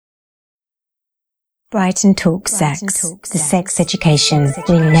Brighton Talk Sex, the sex education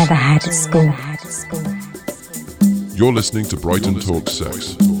we never had at school. You're listening to Brighton Talk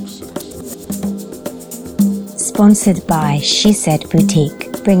Sex. Sponsored by She Said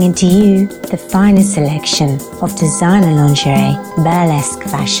Boutique, bringing to you the finest selection of designer lingerie, burlesque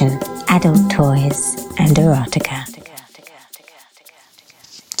fashion, adult toys, and erotica.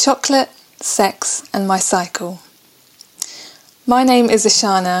 Chocolate, sex, and my cycle. My name is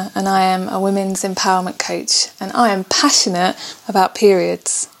Ashana and I am a women's empowerment coach, and I am passionate about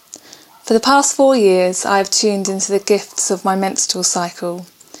periods. For the past 4 years, I have tuned into the gifts of my menstrual cycle,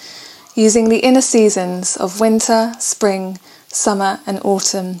 using the inner seasons of winter, spring, summer and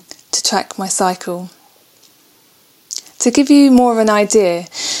autumn to track my cycle. To give you more of an idea,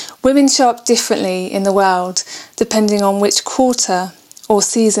 women show up differently in the world depending on which quarter or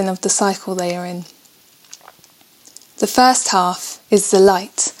season of the cycle they are in. The first half is the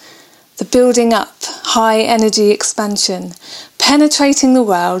light, the building up, high energy expansion, penetrating the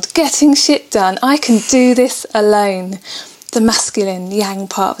world, getting shit done. I can do this alone. The masculine, yang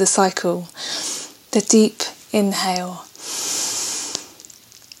part of the cycle. The deep inhale.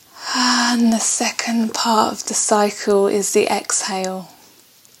 And the second part of the cycle is the exhale,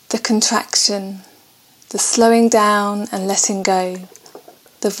 the contraction, the slowing down and letting go,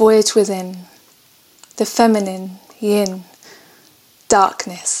 the voyage within, the feminine, yin,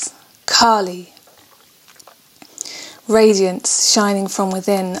 darkness, Kali, radiance shining from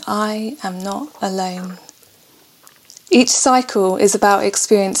within. I am not alone. Each cycle is about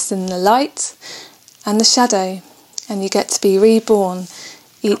experiencing the light and the shadow, and you get to be reborn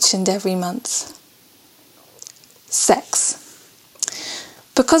each and every month. Sex.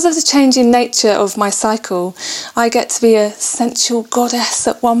 Because of the changing nature of my cycle, I get to be a sensual goddess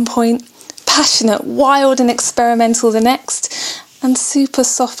at one point, passionate, wild and experimental the next, and super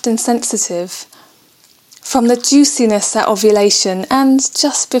soft and sensitive. From the juiciness at ovulation and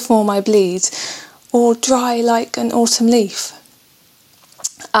just before my bleed, or dry like an autumn leaf.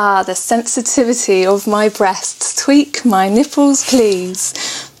 Ah, the sensitivity of my breasts. Tweak my nipples, please.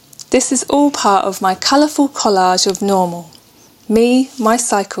 This is all part of my colourful collage of normal. Me, my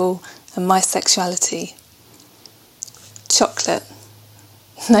cycle, and my sexuality. Chocolate.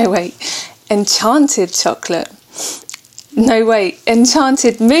 No, wait. Enchanted chocolate. No, wait.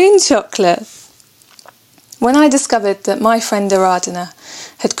 Enchanted moon chocolate. When I discovered that my friend Aradhana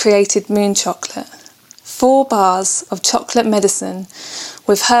had created moon chocolate, 4 bars of chocolate medicine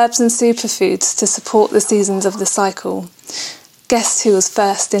with herbs and superfoods to support the seasons of the cycle, guess who was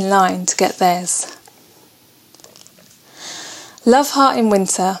first in line to get theirs? Love heart in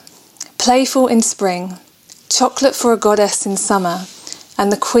winter, playful in spring, chocolate for a goddess in summer,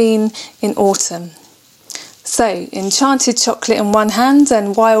 and the queen in autumn. So, enchanted chocolate in one hand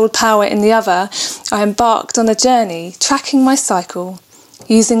and wild power in the other, I embarked on a journey tracking my cycle,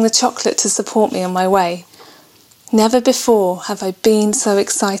 using the chocolate to support me on my way. Never before have I been so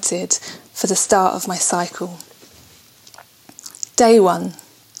excited for the start of my cycle. Day 1,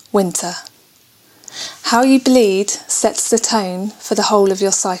 winter. How you bleed sets the tone for the whole of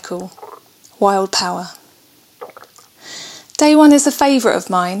your cycle. Wild power. Day 1 is a favourite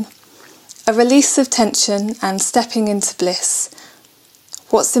of mine, a release of tension and stepping into bliss.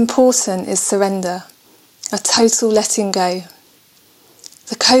 What's important is surrender, a total letting go.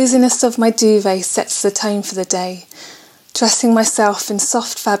 The coziness of my duvet sets the tone for the day, dressing myself in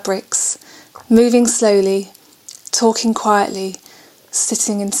soft fabrics, moving slowly, talking quietly,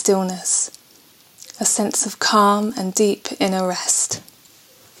 sitting in stillness, a sense of calm and deep inner rest.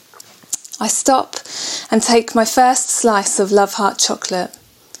 I stop and take my first slice of Love Heart chocolate,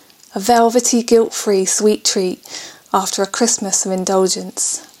 a velvety, guilt-free sweet treat after a Christmas of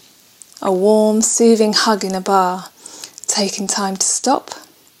indulgence. A warm, soothing hug in a bar, taking time to stop,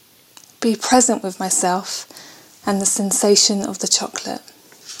 be present with myself and the sensation of the chocolate.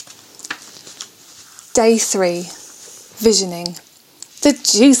 Day 3, visioning. The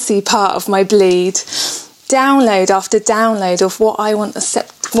juicy part of my bleed. Download after download of what I want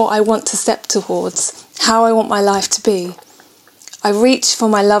to step towards, how I want my life to be. I reach for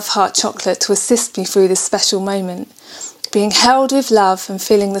my Love Heart chocolate to assist me through this special moment, being held with love and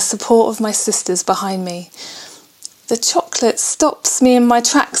feeling the support of my sisters behind me. The chocolate stops me in my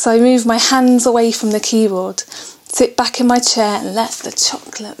tracks. I move my hands away from the keyboard, sit back in my chair and let the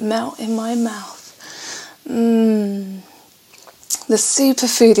chocolate melt in my mouth. The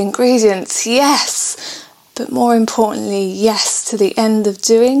superfood ingredients, yes! But more importantly, yes to the end of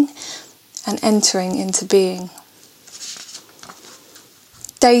doing and entering into being.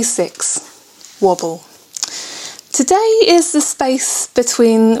 Day 6, wobble. Today is the space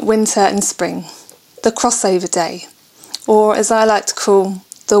between winter and spring. the crossover day, or as I like to call,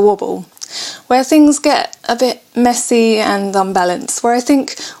 the wobble, where things get a bit messy and unbalanced, where I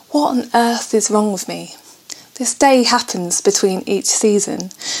think, what on earth is wrong with me? This day happens between each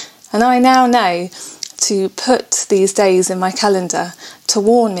season, and I now know to put these days in my calendar to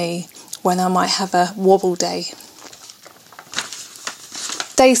warn me when I might have a wobble day.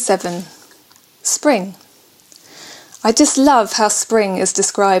 Day 7, spring. I just love how spring is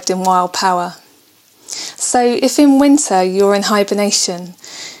described in Wild Power. So if in winter you're in hibernation,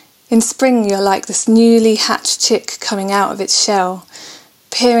 in spring you're like this newly hatched chick coming out of its shell,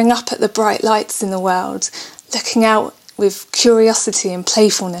 peering up at the bright lights in the world, looking out with curiosity and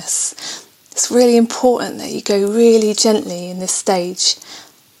playfulness. It's really important that you go really gently in this stage.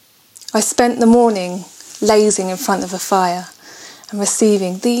 I spent the morning lazing in front of a fire and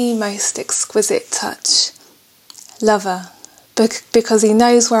receiving the most exquisite touch. Lover, because he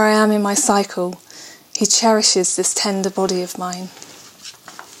knows where I am in my cycle. He cherishes this tender body of mine.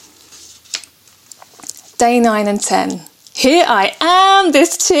 Day 9 and 10. Here I am,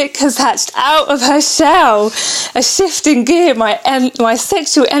 this chick has hatched out of her shell. A shift in gear, my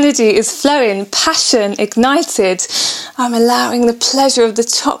sexual energy is flowing, passion ignited. I'm allowing the pleasure of the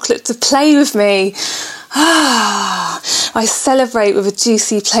chocolate to play with me. I celebrate with a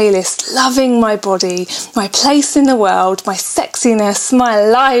juicy playlist, loving my body, my place in the world, my sexiness, my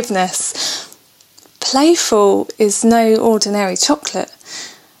aliveness. Playful is no ordinary chocolate.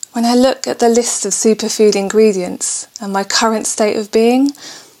 When I look at the list of superfood ingredients and my current state of being,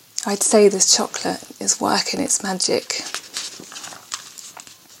 I'd say this chocolate is working its magic.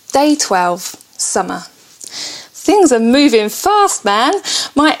 Day 12, summer. Things are moving fast, man.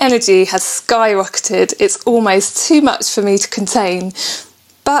 My energy has skyrocketed. It's almost too much for me to contain.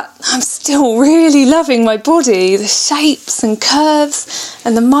 But I'm still really loving my body, the shapes and curves,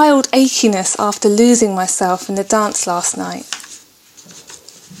 and the mild achiness after losing myself in the dance last night.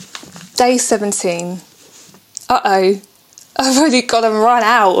 Day 17. Uh-oh, I've only got to run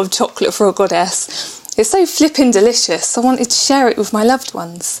out of chocolate for a goddess. It's so flippin' delicious, I wanted to share it with my loved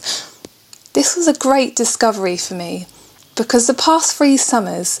ones. This was a great discovery for me, because the past 3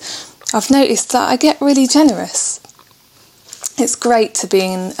 summers, I've noticed that I get really generous. It's great to be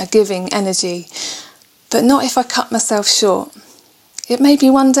in a giving energy, but not if I cut myself short. It made me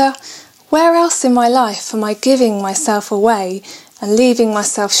wonder, where else in my life am I giving myself away and leaving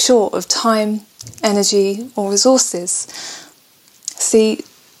myself short of time, energy, or resources? See,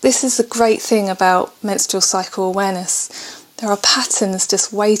 this is the great thing about menstrual cycle awareness. There are patterns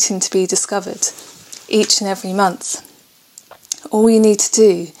just waiting to be discovered each and every month. All you need to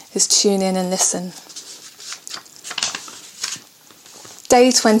do is tune in and listen.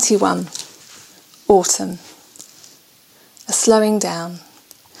 Day 21, autumn. A slowing down.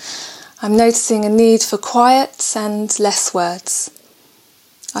 I'm noticing a need for quiet and less words.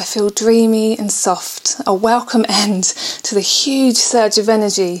 I feel dreamy and soft, a welcome end to the huge surge of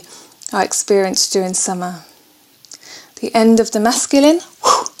energy I experienced during summer. The end of the masculine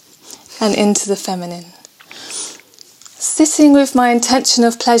and into the feminine. Sitting with my intention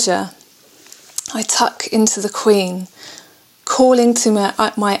of pleasure, I tuck into the queen, calling to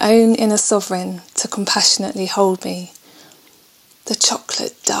my own inner sovereign to compassionately hold me. The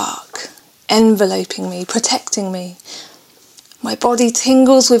chocolate dark, enveloping me, protecting me. My body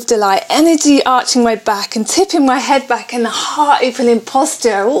tingles with delight, energy arching my back and tipping my head back in the heart-opening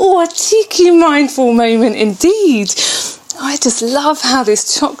posture. Oh, a cheeky mindful moment indeed. I just love how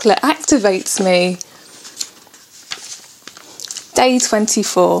this chocolate activates me. Day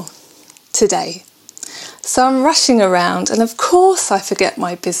 24, today. So I'm rushing around and of course I forget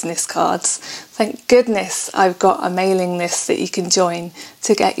my business cards. Thank goodness I've got a mailing list that you can join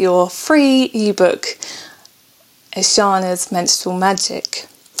to get your free ebook, Ishana's Menstrual Magic.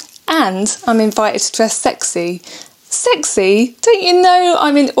 And I'm invited to dress sexy. Sexy? Don't you know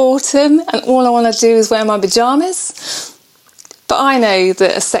I'm in autumn and all I want to do is wear my pyjamas? But I know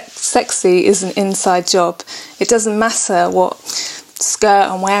that a sexy is an inside job. It doesn't matter what skirt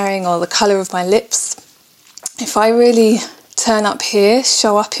I'm wearing or the colour of my lips. If I really turn up here,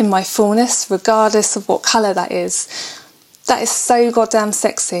 show up in my fullness, regardless of what colour that is so goddamn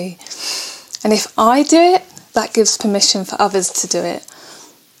sexy. And if I do it, that gives permission for others to do it.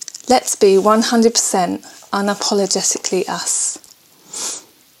 Let's be 100% unapologetically us.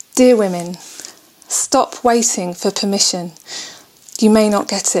 Dear women, stop waiting for permission. You may not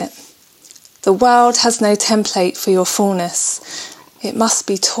get it. The world has no template for your fullness. It must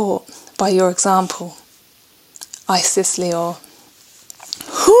be taught by your example. Isis Lior.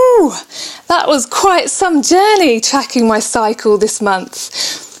 Whew, that was quite some journey tracking my cycle this month.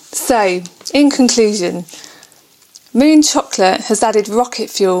 So, in conclusion, Moon Chocolate has added rocket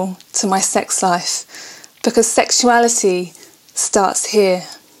fuel to my sex life because sexuality starts here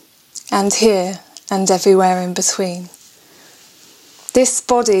and everywhere in between. This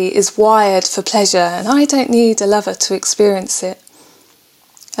body is wired for pleasure, and I don't need a lover to experience it.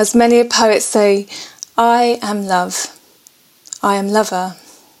 As many poets say, I am love, I am lover,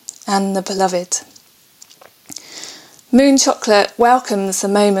 and the beloved. Moon Chocolate welcomes the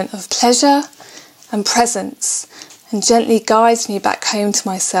moment of pleasure and presence and gently guides me back home to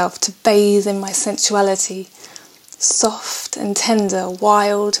myself to bathe in my sensuality, soft and tender,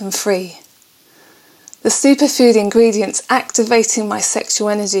 wild and free. The superfood ingredients activating my sexual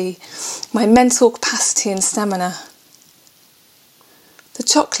energy, my mental capacity and stamina. The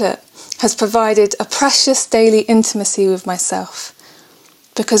chocolate has provided a precious daily intimacy with myself,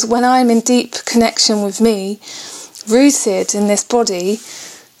 because when I'm in deep connection with me, rooted in this body,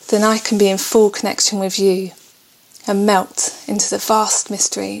 then I can be in full connection with you and melt into the vast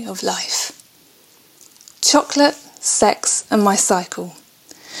mystery of life. Chocolate, sex and my cycle.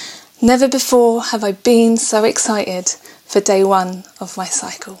 Never before have I been so excited for day one of my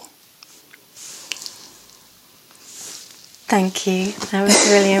cycle. Thank you. That was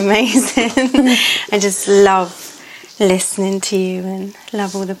really amazing. I just love listening to you and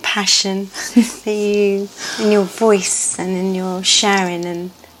love all the passion that you in your voice and in your sharing,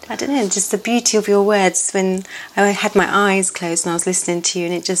 and I don't know, just the beauty of your words. When I had my eyes closed and I was listening to you,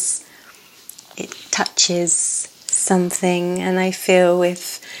 and it touches something, and I feel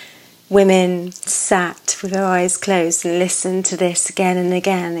with women sat with their eyes closed and listened to this again and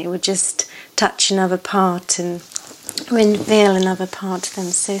again, it would just touch another part and reveal another part to them.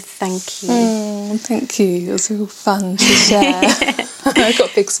 So thank you. Thank you. It was real fun to share. I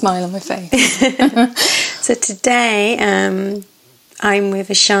got a big smile on my face. So today I'm with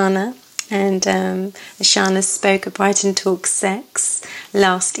Ashana, and Ashana spoke at Brighton Talk Sex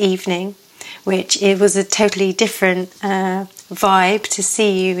last evening, which it was a totally different vibe to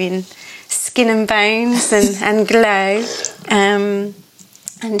see you in skin and bones and glow,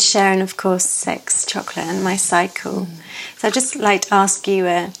 and sharing, of course, sex, chocolate and my cycle. So I'd just like to ask you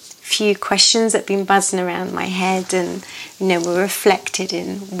a few questions that have been buzzing around my head and, you know, were reflected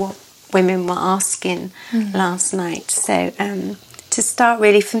in what women were asking last night. So to start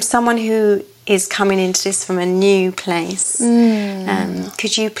really from someone who is coming into this from a new place,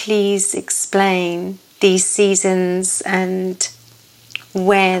 could you please explain these seasons and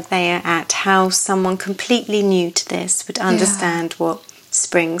where they are at, how someone completely new to this would understand what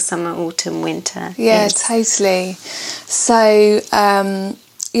spring, summer, autumn, winter is? Totally. So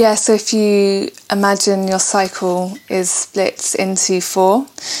so if you imagine your cycle is split into 4,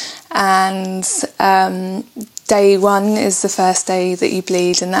 and day 1 is the first day that you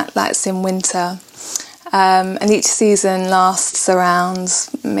bleed, and that's in winter. And each season lasts around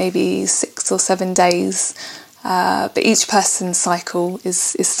maybe 6 or 7 days, but each person's cycle is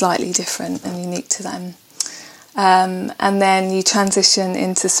slightly different and unique to them. And then you transition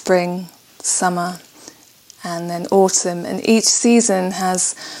into spring, summer, and then autumn, and each season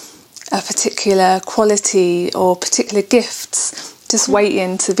has a particular quality or particular gifts just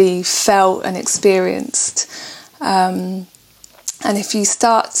waiting to be felt and experienced. And if you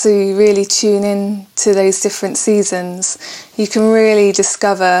start to really tune in to those different seasons, you can really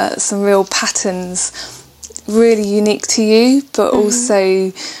discover some real patterns, really unique to you, but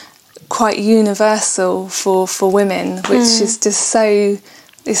also quite universal for women, which is just so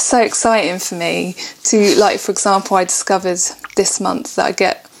exciting for me to, like, for example, I discovered this month that I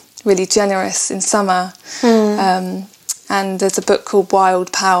get really generous in summer, and there's a book called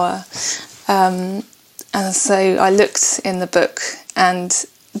Wild Power, and so I looked in the book, and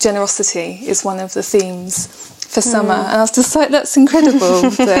generosity is one of the themes for summer, and I was just like, that's incredible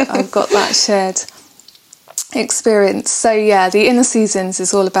that I've got that shared experience. So yeah, the inner seasons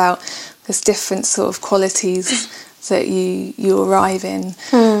is all about there's different sort of qualities that you arrive in,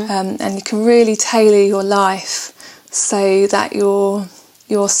 and you can really tailor your life so that your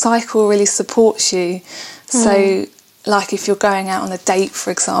cycle really supports you. So like if you're going out on a date, for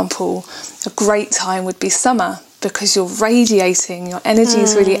example, a great time would be summer, because you're radiating, your energy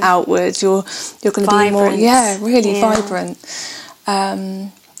is really outward, you're going to be more vibrant.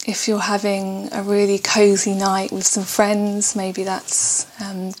 If you're having a really cosy night with some friends, maybe that's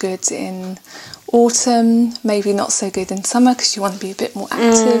good in autumn, maybe not so good in summer because you want to be a bit more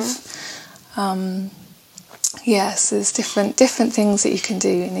active. So there's different things that you can do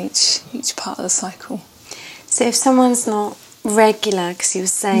in each part of the cycle. So if someone's not regular, because you were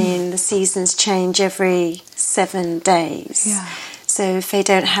saying the seasons change every 7 days, so if they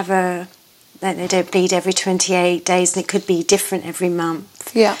don't have a that they don't bleed every 28 days, and it could be different every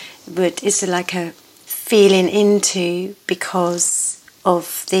month. Yeah. But it's like a feeling into because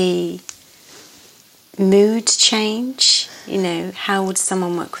of the mood change. You know, how would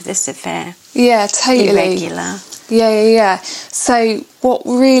someone work with this if they're irregular? Yeah. So what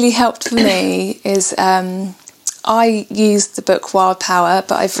really helped for me is I used the book Wild Power,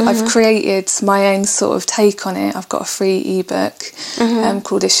 but I've created my own sort of take on it. I've got a free ebook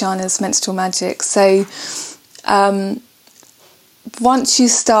called Ishana's Menstrual Magic. So once you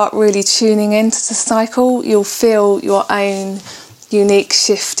start really tuning into the cycle, you'll feel your own unique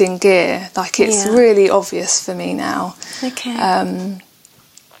shift in gear. Like, it's really obvious for me now. Okay.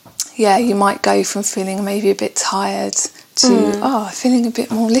 You might go from feeling maybe a bit tired to feeling a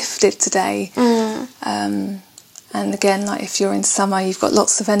bit more lifted today. And again, like if you're in summer, you've got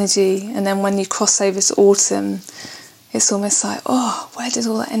lots of energy, and then when you cross over to autumn, it's almost like, oh, where did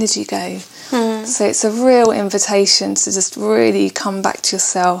all that energy go? So it's a real invitation to just really come back to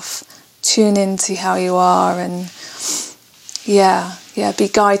yourself, tune into how you are, and be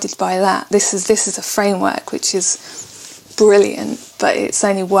guided by that. This is a framework which is brilliant, but it's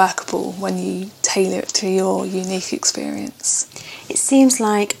only workable when you tailor it to your unique experience. It seems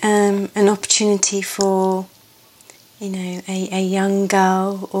like an opportunity for, you know, a young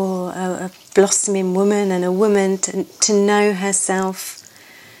girl or a blossoming woman, and a woman to know herself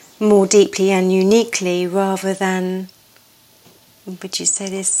more deeply and uniquely, rather than, would you say,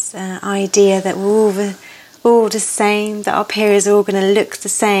 this idea that we're all the same, that our periods are all going to look the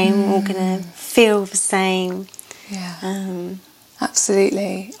same, all going to feel the same. Yeah,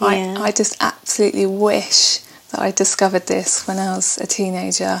 absolutely. Yeah. I just absolutely wish that I discovered this when I was a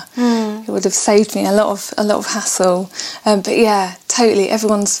teenager. It would have saved me a lot of hassle. But yeah, totally.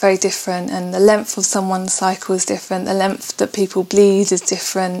 Everyone's very different, and the length of someone's cycle is different. The length that people bleed is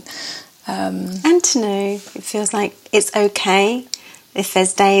different. And to know, it feels like it's okay if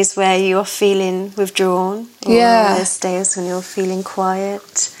there's days where you're feeling withdrawn, or there's days when you're feeling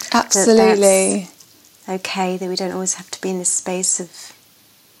quiet. Absolutely. That's okay, that we don't always have to be in this space of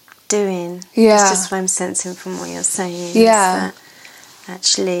doing. Yeah. It's just what I'm sensing from what you're saying. Yeah. Is that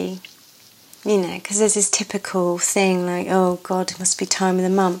actually, you know, because there's this typical thing like, oh God, it must be time of the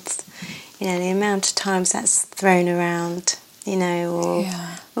month. You know, the amount of times that's thrown around, you know, or,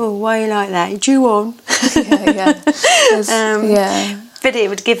 oh, why are you like that? You chew on. But it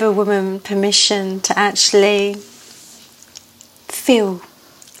would give a woman permission to actually feel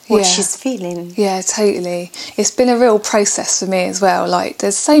what she's feeling. Yeah, totally. It's been a real process for me as well. Like,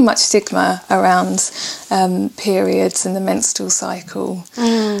 there's so much stigma around periods and the menstrual cycle.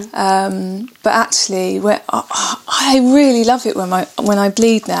 But actually, I really love it when I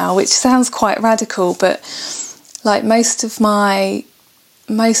bleed now, which sounds quite radical, but like most of my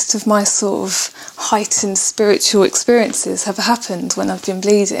sort of heightened spiritual experiences have happened when I've been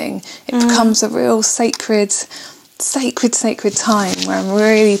bleeding. It becomes a real sacred time where I'm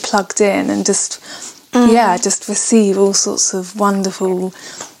really plugged in and just receive all sorts of wonderful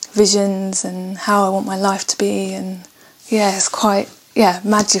visions and how I want my life to be, and it's quite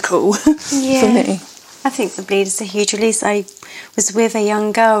magical for me. I think the bleed is a huge release. I was with a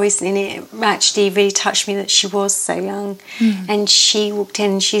young girl recently, and it actually really touched me that she was so young. And she walked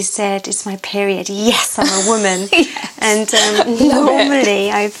in and she said, "It's my period." Yes, I'm a woman. And normally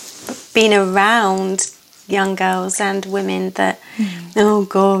I've been around young girls and women that, oh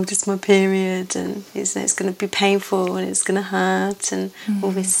God, it's my period, and it's going to be painful and it's going to hurt, and all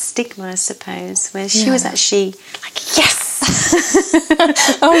this stigma, I suppose, where she was actually like, yes!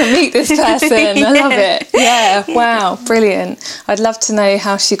 I want to meet this person. I love it. Yeah, wow, brilliant. I'd love to know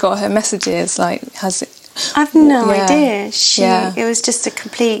how she got her messages. Like, has it... I've no idea. It was just a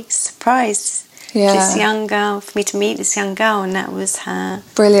complete surprise. This young girl, for me to meet this young girl, and that was her.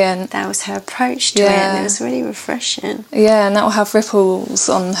 Brilliant. That was her approach to it, and it was really refreshing. Yeah, and that will have ripples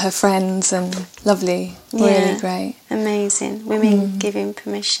on her friends, and lovely, really great. Amazing. Women giving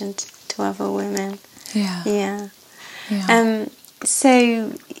permission to other women. Yeah.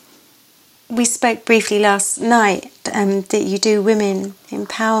 So we spoke briefly last night that you do women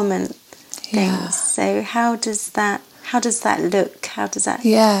empowerment things. So how does that look? How does that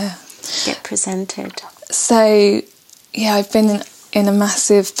get presented? So I've been in a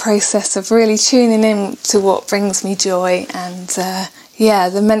massive process of really tuning in to what brings me joy, and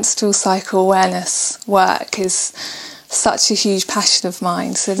the menstrual cycle awareness work is such a huge passion of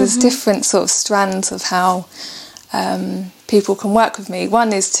mine. So there's different sort of strands of how people can work with me.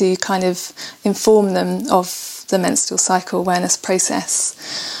 One is to kind of inform them of the menstrual cycle awareness process.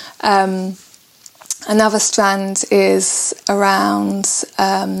 Another strand is around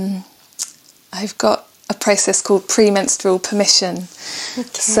I've got a process called premenstrual permission.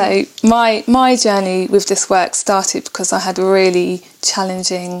 Okay. So my journey with this work started because I had a really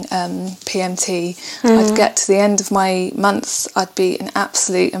challenging PMT. I'd get to the end of my months, I'd be an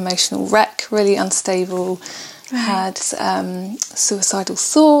absolute emotional wreck, really unstable, had suicidal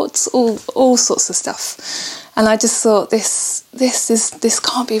thoughts, all sorts of stuff. And I just thought, this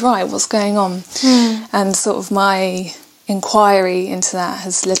can't be right, what's going on? And sort of my inquiry into that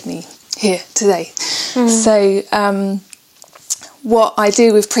has led me here today. So what I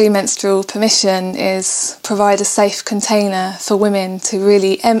do with premenstrual permission is provide a safe container for women to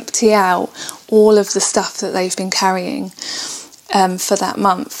really empty out all of the stuff that they've been carrying for that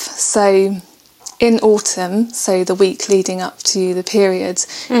month. So in autumn, so the week leading up to the period,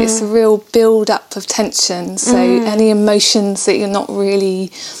 it's a real build-up of tension. So any emotions that you're not really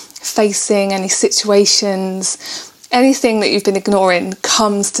facing, any situations, anything that you've been ignoring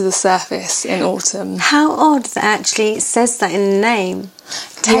comes to the surface in autumn. How odd that actually it says that in the name.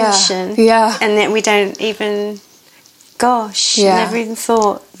 Tension. Yeah. And that we don't even, never even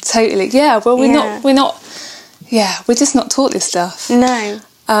thought. Totally. Yeah, well, we're just not taught this stuff. No.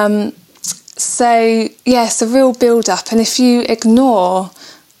 So, yes, a real build-up. And if you ignore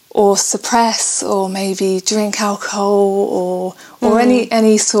or suppress or maybe drink alcohol or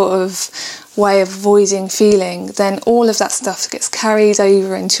any sort of way of avoiding feeling, then all of that stuff gets carried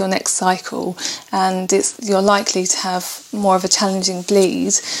over into your next cycle, and you're likely to have more of a challenging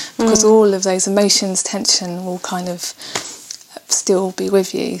bleed because all of those emotions, tension will kind of still be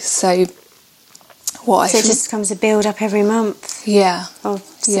with you. So it just comes a build up every month. Yeah. Of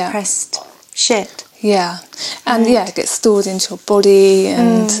suppressed shit. Yeah, and it gets stored into your body,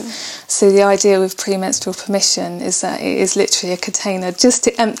 and so the idea with premenstrual permission is that it is literally a container just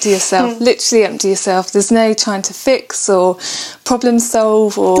to empty yourself, literally empty yourself. There's no trying to fix or problem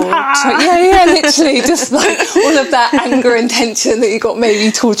solve or literally just like all of that anger and tension that you got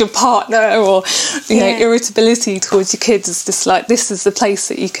maybe towards your partner or irritability towards your kids. Is just like, this is the place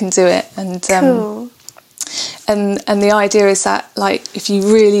that you can do it. And cool. And the idea is that, like, if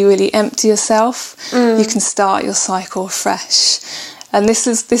you really, really empty yourself, you can start your cycle fresh. And this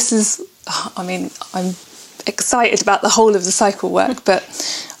is, I mean, I'm excited about the whole of the cycle work, but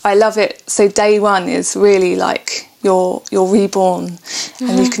I love it. So day one is really like you're reborn,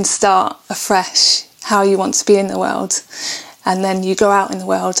 and you can start afresh how you want to be in the world. And then you go out in the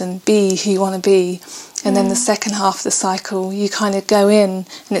world and be who you want to be. And then the second half of the cycle, you kind of go in,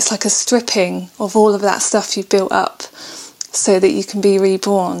 and it's like a stripping of all of that stuff you've built up so that you can be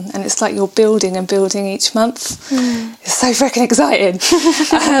reborn. And it's like you're building and building each month. It's so freaking exciting.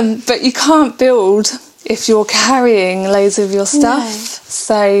 But you can't build if you're carrying loads of your stuff. No.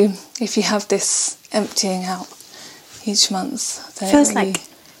 So if you have this emptying out each month, then it feels like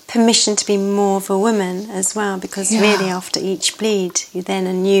permission to be more of a woman as well, because really after each bleed you're then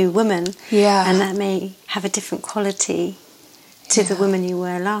a new woman, and that may have a different quality to the woman you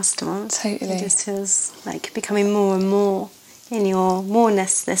were last month. Totally. It just feels like becoming more and more in your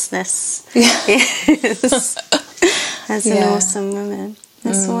moreness as an awesome woman.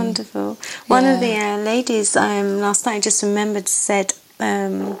 That's wonderful. One of the ladies last night I just remembered said,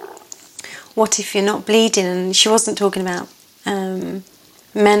 what if you're not bleeding? And she wasn't talking about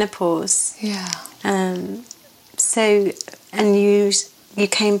menopause. So, and you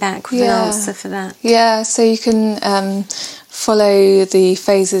came back with an answer for that. Yeah, so you can follow the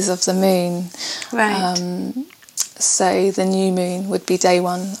phases of the moon. Right. So the new moon would be day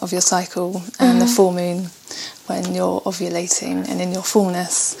one of your cycle, and the full moon when you're ovulating and in your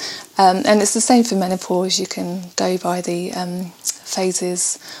fullness. And it's the same for menopause. You can go by the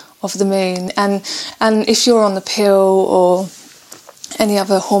phases of the moon. And if you're on the pill or any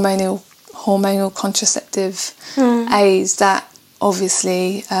other hormonal contraceptive aids, that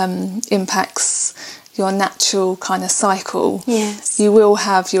obviously impacts your natural kind of cycle. Yes. You will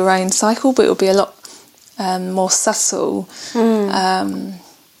have your own cycle, but it will be a lot more subtle.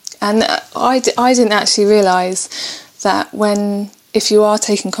 And I didn't actually realise that if you are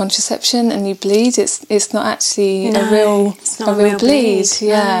taking contraception and you bleed, it's not actually a real bleed.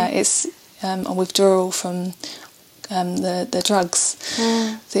 Yeah, it's a withdrawal from the drugs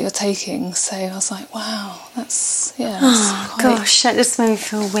that you're taking. So I was like, wow, that's gosh, that just made me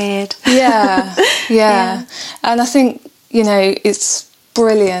feel weird. Yeah. And I think, it's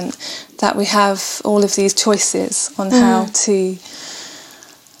brilliant that we have all of these choices on how to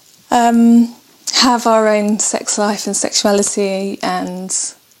have our own sex life and sexuality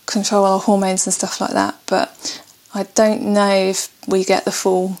and control our hormones and stuff like that. But I don't know if we get the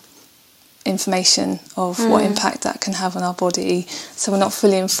full information of what impact that can have on our body, so we're not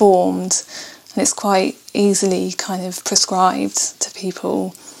fully informed and it's quite easily kind of prescribed to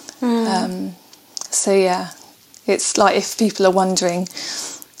people. So yeah, it's like if people are wondering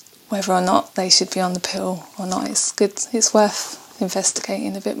whether or not they should be on the pill or not, it's good. It's worth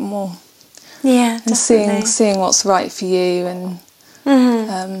investigating a bit more. Yeah, and seeing what's right for you, and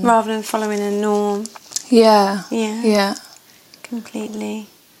rather than following a norm. Yeah. Completely.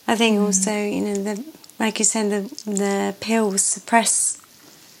 I think also, like you said, the pills suppress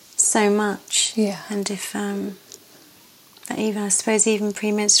so much. Yeah. And if I suppose even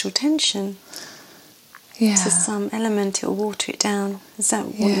premenstrual tension. Yeah. To some element, it will water it down. Is that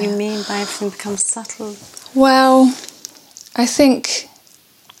what you mean by everything becomes subtle? Well, I think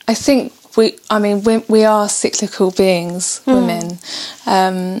we are cyclical beings, women.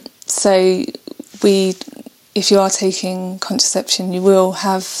 So if you are taking contraception, you will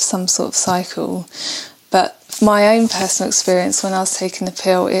have some sort of cycle. But my own personal experience, when I was taking the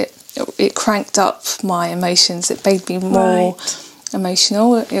pill, it cranked up my emotions. It made me more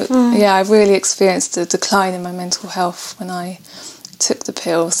emotional. Yeah, I really experienced a decline in my mental health when I took the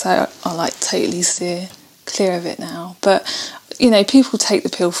pill. So I totally steer clear of it now. But people take the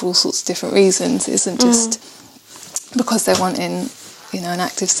pill for all sorts of different reasons. It isn't just because they're wanting, an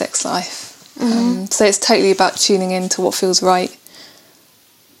active sex life. So it's totally about tuning into what feels right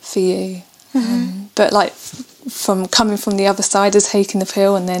for you. But from coming from the other side of taking the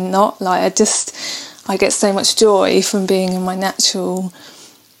pill and then not, I get so much joy from being in my natural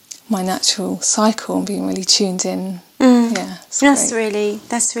cycle and being really tuned in. Yeah, that's really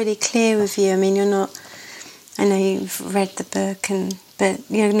clear with you. I mean, you're not. I know you've read the book, but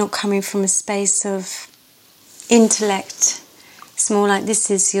you're not coming from a space of intellect. It's more like this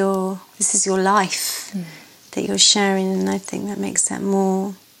is your life that you're sharing, and I think that makes that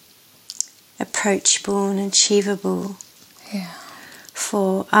more approachable and achievable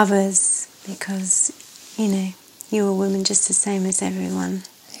for others, because you're a woman just the same as everyone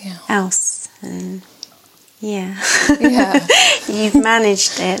else, and you've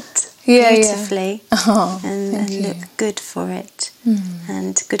managed it beautifully and look good for it,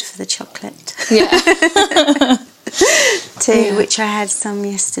 and good for the chocolate too, which I had some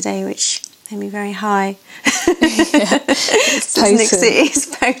yesterday, which made me very high. It's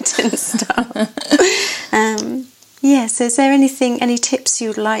potent stuff. So is there any tips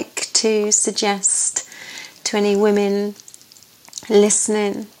you'd like to suggest to any women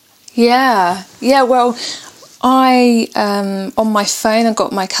listening? Well, I on my phone, I've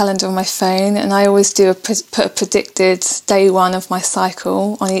got my calendar on my phone, and I always do put a predicted day one of my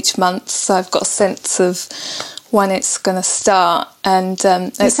cycle on each month, so I've got a sense of when it's going to start. And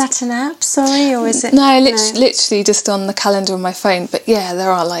is that an app, sorry, or is it? No, literally just on the calendar on my phone. But yeah,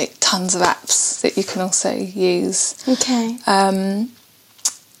 there are tons of apps that you can also use. Okay.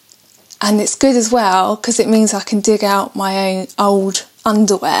 And it's good as well because it means I can dig out my own old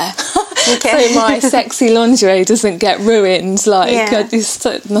underwear. Okay. So my sexy lingerie doesn't get ruined.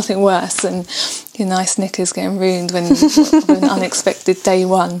 It's nothing worse than your nice knickers getting ruined when an unexpected day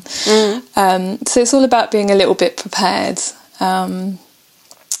one. So it's all about being a little bit prepared.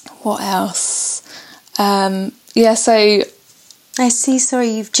 What else? So I see. Sorry,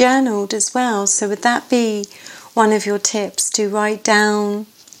 you've journaled as well. So would that be one of your tips, to write down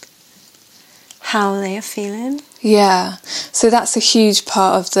how they are feeling? Yeah, so that's a huge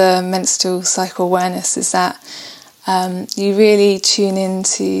part of the menstrual cycle awareness, is that you really tune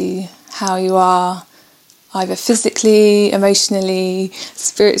into how you are, either physically, emotionally,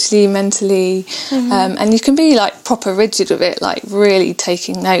 spiritually, mentally, and you can be proper rigid with it, really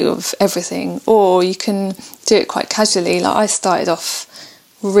taking note of everything, or you can do it quite casually. I started off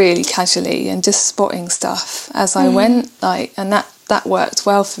really casually and just spotting stuff as I went, and that worked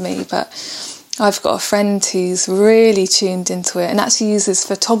well for me. But I've got a friend who's really tuned into it and actually uses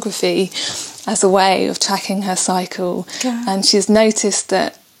photography as a way of tracking her cycle. Yeah. And she's noticed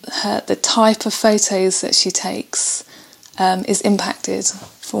that the type of photos that she takes is impacted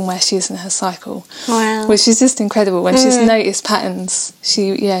from where she is in her cycle. Wow. Which is just incredible. When she's noticed patterns,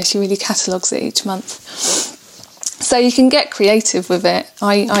 she really catalogues it each month. So you can get creative with it.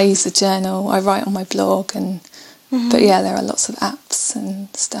 I use a journal, I write on my blog, but there are lots of apps and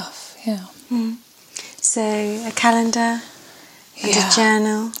stuff. So a calendar and a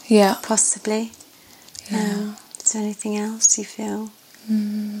journal, possibly. Is there anything else you feel?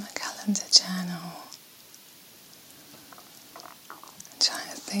 A calendar, journal. I'm trying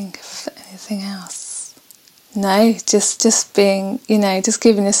to think of anything else. No, just being, just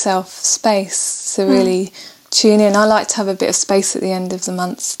giving yourself space to really tune in. I like to have a bit of space at the end of the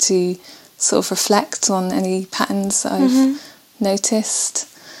month to sort of reflect on any patterns that I've noticed.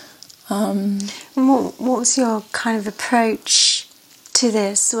 And what was your kind of approach to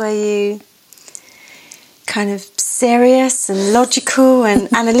this? Were you kind of serious and logical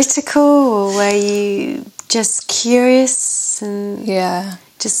and analytical, or were you just curious and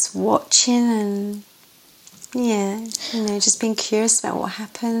just watching and just being curious about what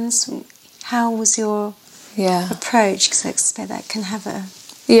happens? How was your approach? Because I expect that can have a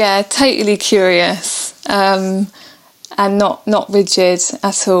totally curious, and not rigid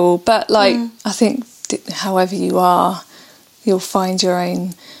at all. But like I think, however you are, you'll find your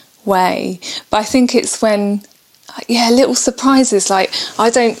own way. But I think it's when little surprises. Like I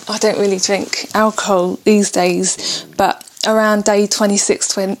don't really drink alcohol these days, but around day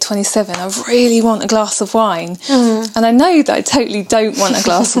 26, 27, I really want a glass of wine. And I know that I totally don't want a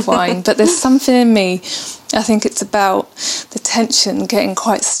glass of wine, but there's something in me, I think it's about the tension getting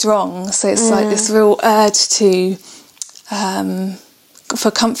quite strong. So it's like this real urge to,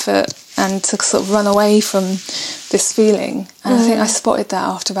 for comfort and to sort of run away from this feeling. And I think I spotted that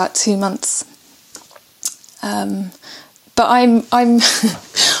after about 2 months. But I'm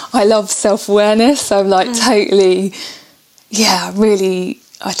I love self-awareness. I'm like totally... I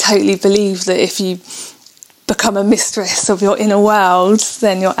totally believe that if you become a mistress of your inner world,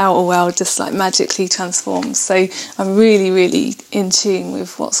 then your outer world just like magically transforms. So I'm really, really in tune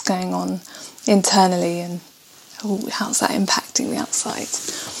with what's going on internally and how's that impacting the outside.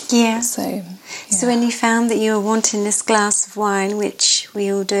 Yeah. So when you found that you were wanting this glass of wine, which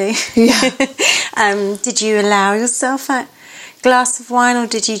we all do, did you allow yourself a glass of wine, or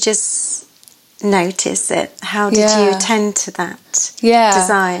did you just notice it? How did you attend to that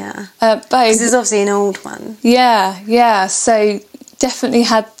desire? Both. This is obviously an old one. So definitely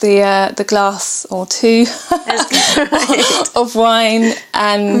had the glass or two of wine,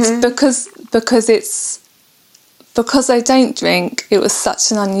 and because I don't drink, it was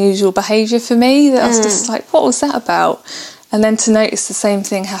such an unusual behaviour for me that I was just like, what was that about? And then to notice the same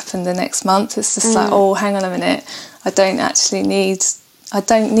thing happened the next month, it's just like, oh, hang on a minute, I don't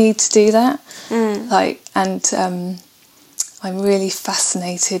need to do that. I'm really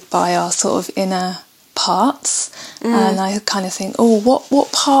fascinated by our sort of inner parts, and I kind of think, oh,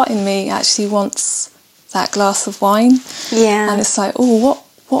 what part in me actually wants that glass of wine? And it's like, oh,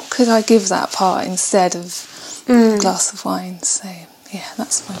 what could I give that part instead of a glass of wine? So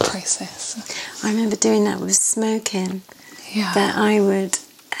that's my process. I remember doing that with smoking. That I would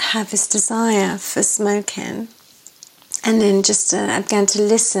have this desire for smoking, and then just I began to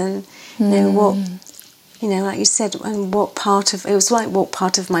listen, like you said, and what part of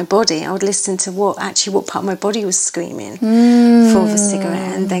my body, I would listen to what part of my body was screaming for the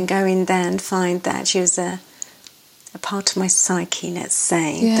cigarette, and then go in there and find that she was a part of my psyche, let's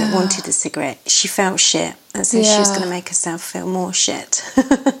say, that wanted the cigarette. She felt shit, and so she was going to make herself feel more shit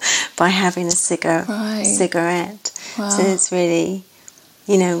by having a cigarette. Wow. So it's really,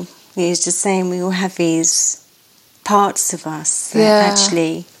 we were just saying we all have these parts of us that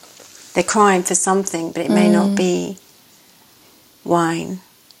actually they're crying for something, but it may not be wine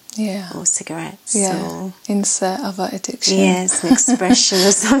or cigarettes or insert other addiction. It's an expression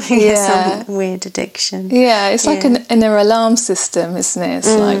of something, some weird addiction. It's like an inner alarm system, isn't it? It's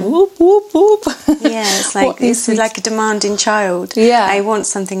like whoop whoop whoop. It's like it's like a demanding child. I want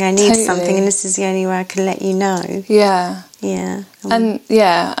something, I need something, and this is the only way I can let you know.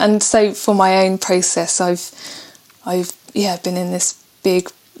 And so for my own process, I've been in this big,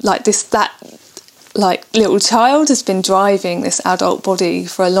 little child has been driving this adult body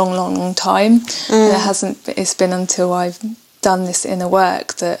for a long, long, long time. And it's been until I've done this inner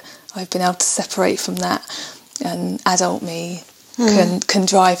work that I've been able to separate from that, and adult me can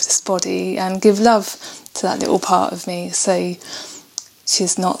drive this body and give love to that little part of me, so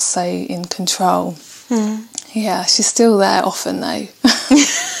she's not so in control. She's still there often though.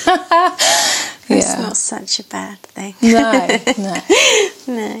 It's not such a bad thing.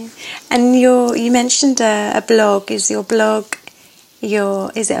 No. And you mentioned a blog. Is it a blog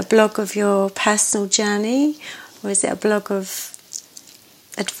of your personal journey, or is it a blog of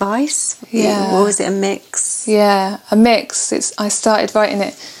advice? Or is it a mix? A mix. I started writing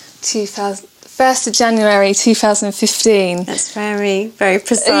it 1st of January 2015. That's very, very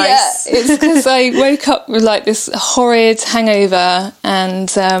precise. It's because I woke up with like this horrid hangover, and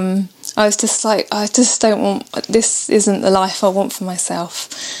I was just like, I just don't want, this isn't the life I want for myself.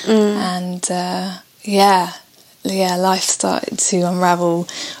 And life started to unravel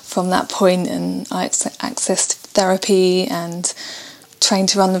from that point, and I accessed therapy and trained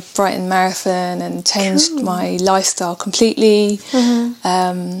to run the Brighton Marathon and changed my lifestyle completely.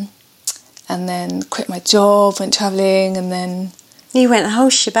 And then quit my job, went travelling, and then You went the whole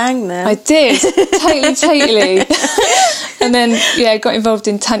shebang then. I did, totally. And then, got involved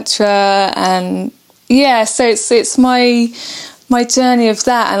in Tantra, and so it's my journey of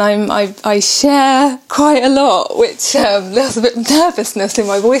that, and I share quite a lot, which there's a bit of nervousness in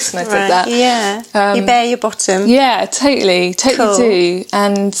my voice when I said that. Yeah, you bare your bottom. Yeah, totally Cool. do,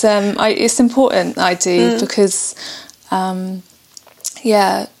 and it's important that I do because,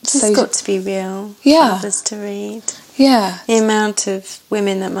 It's got to be real for others to read. Yeah. The amount of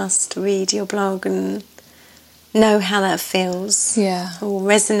women that must read your blog and know how that feels. Yeah. Or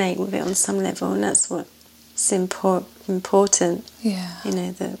resonate with it on some level, and that's what's important. Yeah. You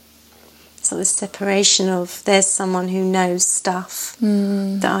know, it's not the separation of there's someone who knows stuff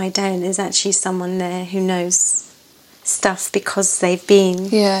that I don't. There's actually someone there who knows stuff because they've been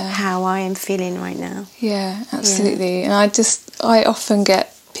how I am feeling right now. Yeah, absolutely. And I often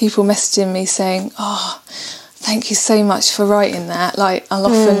get people messaging me saying, "Oh, thank you so much for writing that." Like, I'll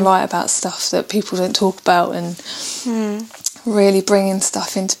often write about stuff that people don't talk about, and really bringing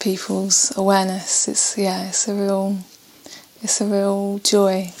stuff into people's awareness. It's a real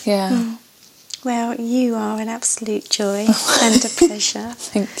joy. Yeah. Well, you are an absolute joy and a pleasure.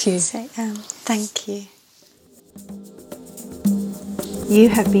 Thank you. So, thank you. You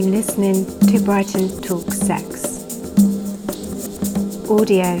have been listening to Brighton Talks Sex.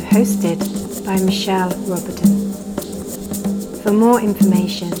 Audio hosted by Michelle Roberton. For more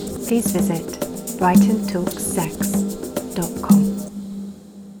information, please visit brightontalksex.com.